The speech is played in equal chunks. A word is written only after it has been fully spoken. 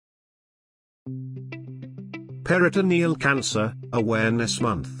Peritoneal Cancer Awareness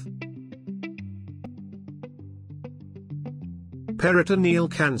Month. Peritoneal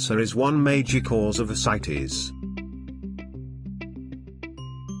cancer is one major cause of ascites.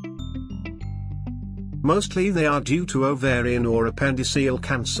 Mostly they are due to ovarian or appendiceal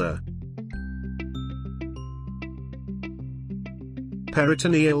cancer.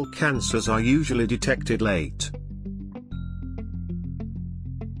 Peritoneal cancers are usually detected late.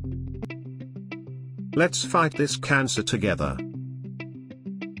 Let's fight this cancer together.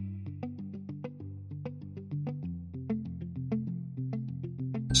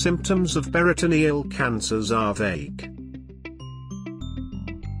 Symptoms of peritoneal cancers are vague.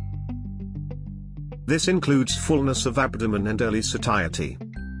 This includes fullness of abdomen and early satiety.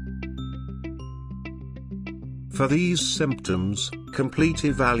 For these symptoms, complete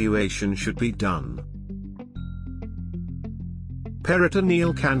evaluation should be done.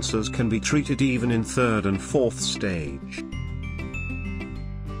 Peritoneal cancers can be treated even in third and fourth stage.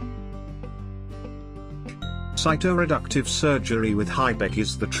 Cytoreductive surgery with HIPEC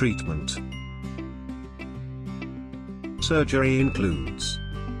is the treatment. Surgery includes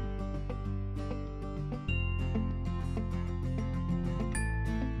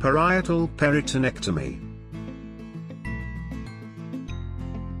parietal peritonectomy,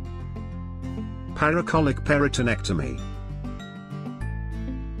 paracolic peritonectomy,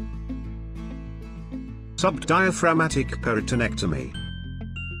 subdiaphragmatic peritonectomy,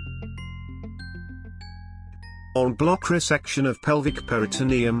 en bloc resection of pelvic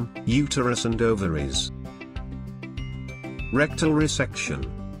peritoneum, uterus and ovaries, rectal resection,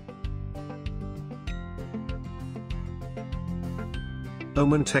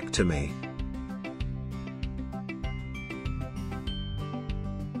 omentectomy,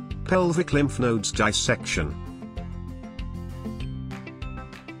 pelvic lymph nodes dissection,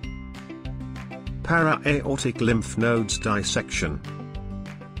 para-aortic lymph nodes dissection.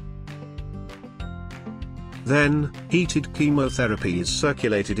 Then, heated chemotherapy is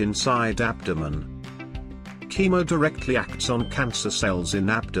circulated inside abdomen. Chemo directly acts on cancer cells in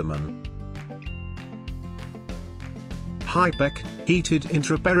abdomen. HIPEC, heated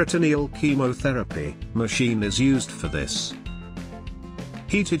intraperitoneal chemotherapy, machine is used for this.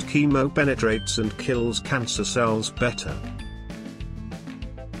 Heated chemo penetrates and kills cancer cells better.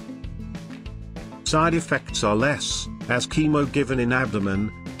 Side effects are less, as chemo given in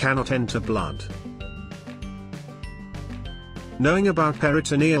abdomen cannot enter blood. Knowing about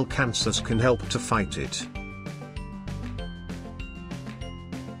peritoneal cancers can help to fight it.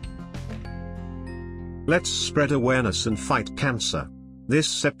 Let's spread awareness and fight cancer. This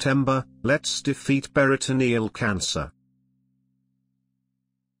September, let's defeat peritoneal cancer.